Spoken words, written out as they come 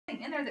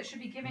in there that should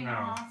be giving No,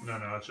 off? no,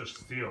 it's just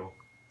steel.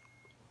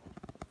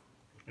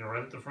 Yeah,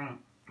 right at the front.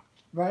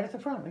 Right at the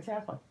front,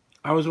 exactly.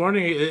 I was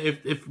wondering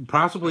if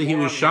possibly he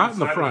More was on shot in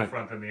the inside of front. the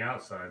front than the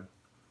outside.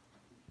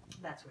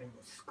 That's where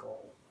the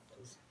skull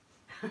is.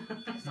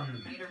 It's not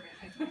the meter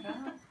bit like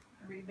that.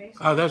 Read base.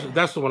 Oh,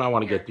 that's the one I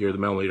want to get here, the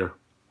milliliter.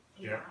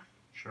 Yeah,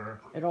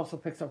 sure. It also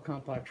picks up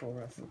compact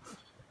fluorescence.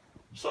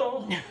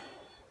 So,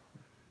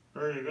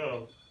 there you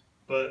go.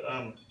 But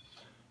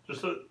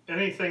just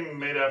anything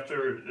made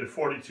after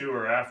 42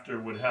 or after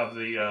would have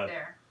the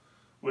There.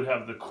 would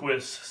have the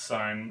quiz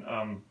sign.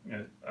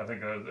 I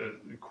think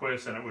the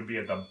quiz, and it would be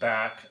at the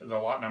back. The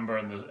lot number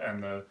and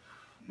the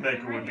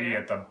maker would be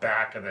at the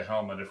back of the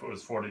helmet if it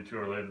was 42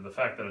 or later. The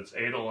fact that it's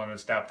Adel and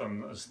it's stamped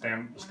on the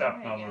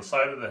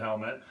side of the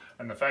helmet,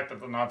 and the fact that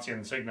the Nazi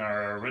insignia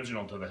are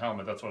original to the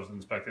helmet. That's what I was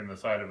inspecting the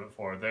side of it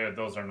for.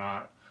 Those are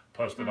not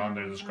posted on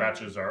there. The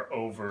scratches are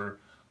over.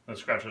 The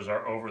scratches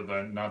are over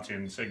the Nazi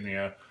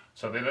insignia.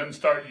 So they didn't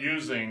start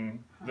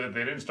using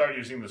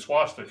the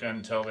swastika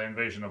until the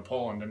invasion of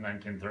Poland in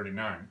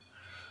 1939.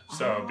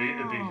 So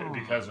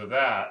because of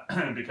that,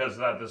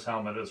 this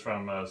helmet is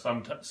from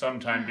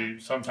sometime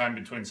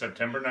between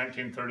September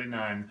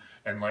 1939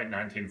 and late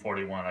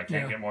 1941. I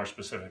can't get more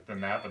specific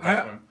than that,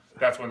 but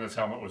that's when this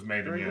helmet was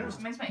made and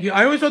used. Yeah,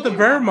 I always thought the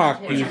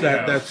Wehrmacht used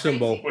that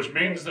symbol. Which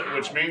means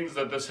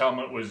that this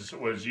helmet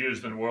was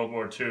used in World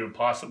War II,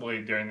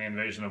 possibly during the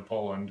invasion of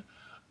Poland.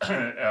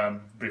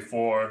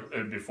 Before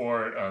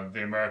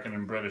the American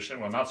and British,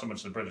 well, not so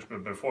much the British,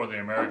 but before the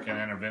American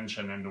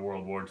intervention into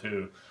World War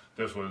II,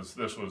 this was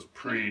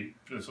pre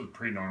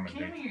Normandy. Can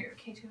you give me your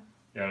K2?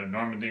 Yeah,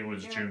 Normandy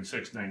was June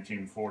 6,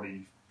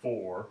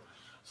 1944.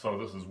 So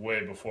this is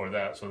way before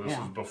that. So this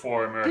is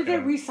before American. Did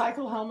they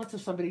recycle helmets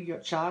if somebody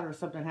got shot or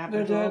something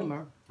happened to them?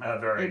 Or?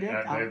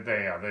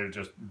 They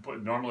just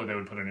normally they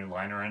would put a new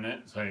liner in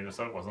it, so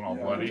it wasn't all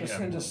bloody. Just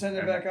send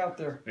it back out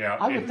there. Yeah,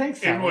 I would think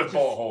so. Even with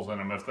bullet holes in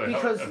them, if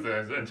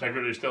the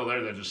integrity is still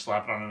there, they just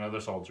slap it on another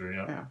soldier.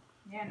 Yeah,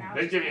 now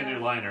they give you a new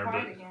liner,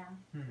 but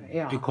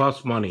yeah, it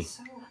costs money.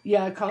 So,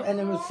 and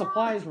then the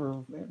supplies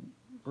were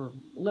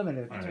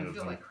limited. I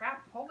feel like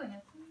crap holding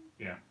it.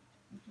 Yeah.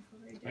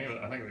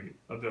 I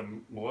think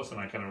Melissa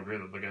and I kind of agree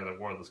that the guy that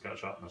wore this got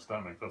shot in the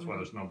stomach. That's why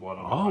there's no blood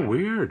on the line.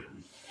 Weird.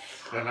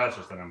 And that's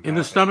just an impact. In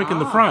the stomach in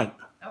the front.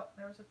 Oh,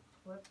 there was a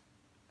flip.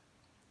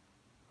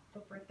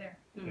 Flip right there.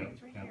 Yeah.